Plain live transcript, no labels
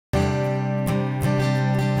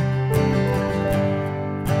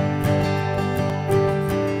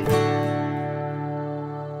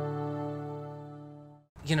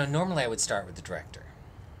you know, normally I would start with the director,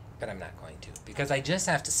 but I'm not going to, because I just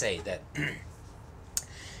have to say that,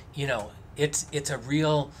 you know, it's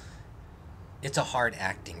a hard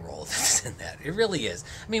acting role that's in that. It really is.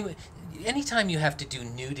 I mean, anytime you have to do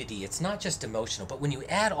nudity, it's not just emotional, but when you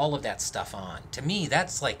add all of that stuff on, to me,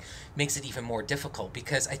 that's like, makes it even more difficult,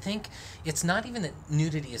 because I think it's not even that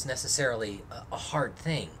nudity is necessarily a hard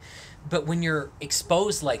thing, but when you're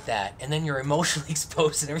exposed like that, and then you're emotionally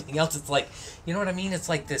exposed and everything else, it's like, you know what I mean? It's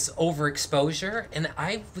like this overexposure, and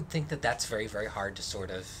I would think that that's very, very hard to sort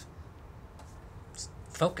of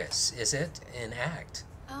focus, is it, and act?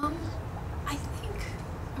 I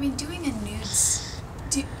mean, doing a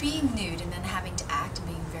being nude and then having to act and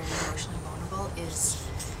being very emotionally vulnerable is,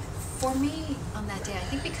 for me, on that day, I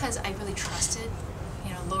think because I really trusted,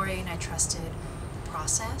 you know, Laurie and I trusted the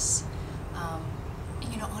process.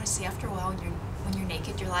 You know, honestly, after a while, when you're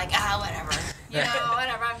naked, you're like, whatever. You know,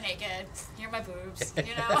 whatever, I'm naked. Here are my boobs.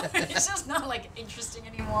 You know, it's just not, like, interesting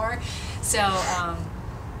anymore. So, I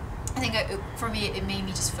think for me, it made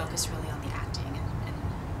me just focus really on the acting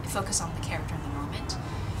and focus on the character in the moment.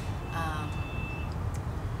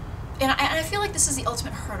 And I feel like this is the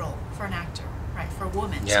ultimate hurdle for an actor, right? For a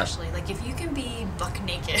woman, especially. Like, if you can be buck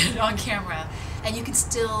naked on camera and you can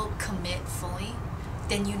still commit fully,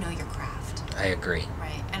 then you know your craft. I agree.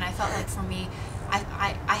 Right? And I felt like for me,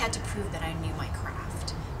 I had to prove that I knew my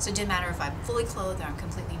craft. So it didn't matter if I'm fully clothed or I'm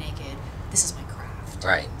completely naked, this is my craft.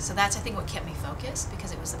 Right. So that's, I think, what kept me focused,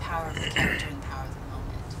 because it was the power of the character and the power of the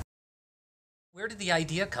moment. Where did the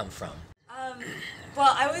idea come from?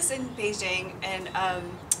 Well, I was in Beijing, and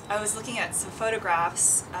I was looking at some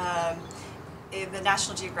photographs in the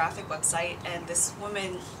National Geographic website, and this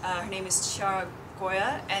woman, her name is Tsou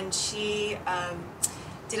Joyce, and she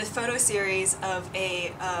did a photo series of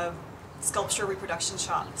a sculpture reproduction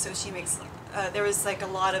shop. So she makes, there was like a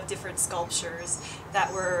lot of different sculptures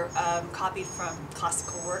that were copied from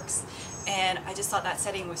classical works. And I just thought that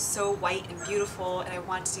setting was so white and beautiful, and I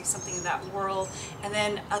wanted to do something in that world. And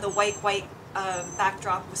then the white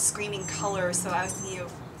backdrop was screaming color, so I was thinking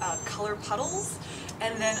of color puddles.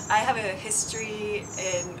 And then I have a history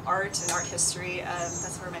in art and art history.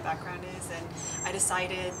 That's where my background is, and I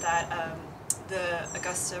decided that the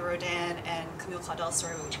Auguste Rodin and Camille Claudel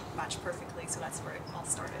story would match perfectly, so that's where it all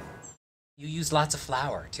started. You used lots of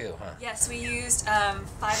flour too, huh? Yes, we used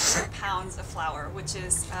 500 pounds of flour, which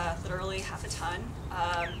is literally half a ton.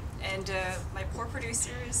 And my poor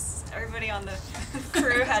producers, everybody on the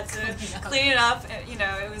crew had to clean it up. You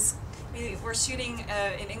know, it was, we're shooting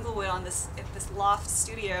in Inglewood on this loft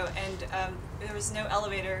studio, and there was no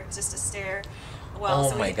elevator, it was just a stair. Well,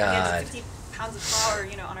 so we had 50 pounds of flour,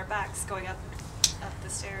 you know, on our backs going up the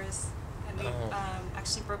stairs, and we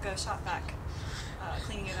actually broke a shot back.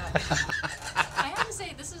 Cleaning it up. I have to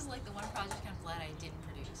say, this is like the one project I'm glad I didn't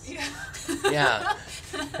produce. Yeah.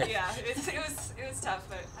 Yeah, it was tough,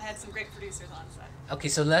 but I had some great producers on set. Okay,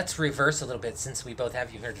 so let's reverse a little bit, since we both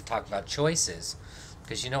have you here to talk about choices,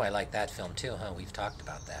 because you know I like that film too, huh? We've talked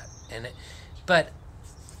about that, but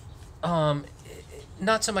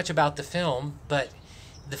not so much about the film, but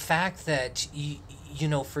the fact that you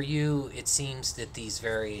know, for you, it seems that these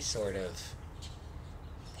very sort of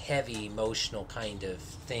heavy, emotional kind of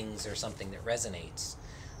things are something that resonates.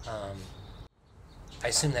 I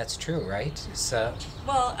assume that's true, right? So.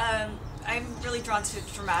 Well, I'm really drawn to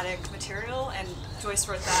dramatic material, and Joyce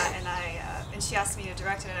wrote that, and she asked me to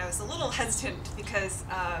direct it, and I was a little hesitant because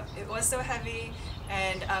it was so heavy,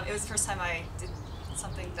 and it was the first time I did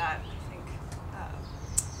something that I think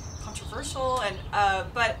controversial, and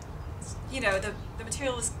but you know, the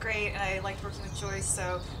material was great, and I liked working with Joyce,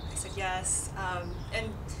 so I said yes, and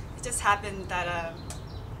it just happened that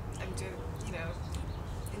I'm doing, you know,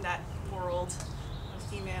 in that world of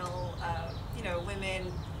female, you know,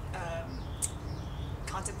 women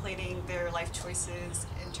contemplating their life choices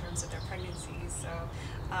in terms of their pregnancies. So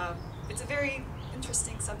it's a very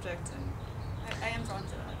interesting subject, and I am drawn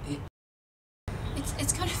to that.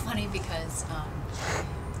 It's kind of funny because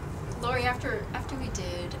Laurie, after we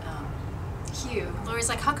did HEW, Laurie's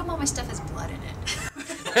like, how come all my stuff has blood in it?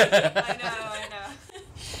 I know.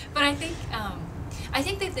 But I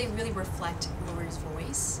think that they really reflect Laurie's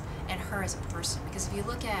voice and her as a person, because if you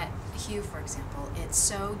look at HEW, for example, it's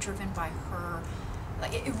so driven by her,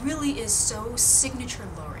 like it really is so signature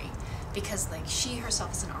Laurie, because like she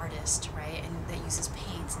herself is an artist, right, and that uses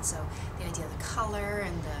paints, and so the idea of the color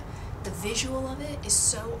and the visual of it is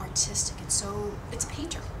so artistic and so, it's a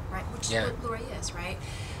painter, right, which is what Laurie is, right?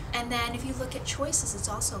 And then if you look at choices, it's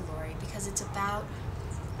also Laurie, because it's about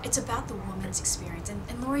the woman's experience,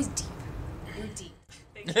 and Laurie's deep. You're deep.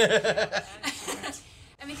 Thank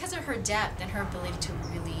you. And because of her depth and her ability to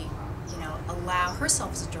really, you know, allow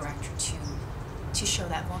herself as a director to show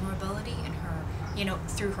that vulnerability in her, you know,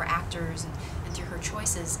 through her actors and through her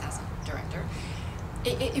choices as a director,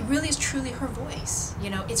 it really is truly her voice.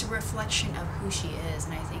 You know, it's a reflection of who she is,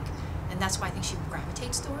 and I think, and that's why I think she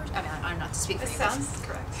gravitates towards. I mean, I'm not to speak for This you. sounds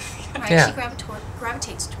correct. Right? Yeah. She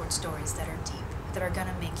gravitates towards stories that are deep, that are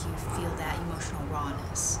gonna make you feel that emotional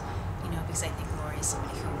rawness. You know, because I think Laurie is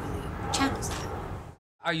somebody who really channels that.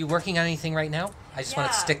 Are you working on anything right now? I just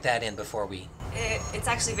want to Yeah. stick that in before we... It's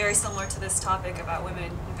actually very similar to this topic about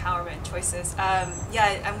women empowerment and choices.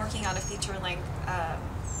 I'm working on a feature-length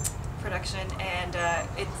production, and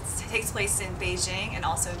it takes place in Beijing and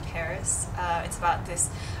also in Paris. It's about this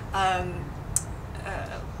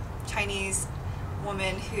Chinese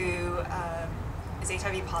woman who is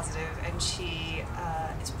HIV positive, and she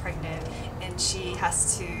is pregnant, and she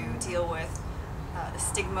has to deal with the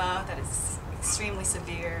stigma that is extremely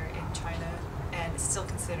severe in China, and it's still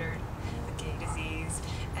considered a gay disease.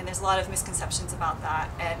 And there's a lot of misconceptions about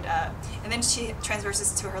that. And then she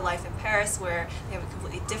transverses to her life in Paris, where they have a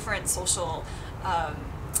completely different social,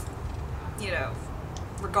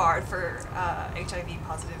 regard for HIV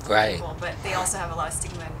positive Right. people. But they also have a lot of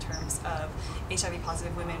stigma in terms of HIV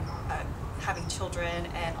positive women having children,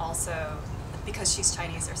 and also because she's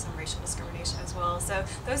Chinese, there's some racial discrimination as well. So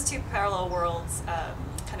those two parallel worlds,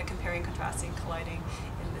 kind of comparing, contrasting, colliding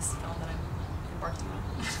in this film that I'm embarking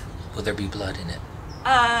on. Will there be blood in it?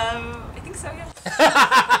 I think so,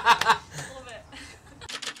 yeah.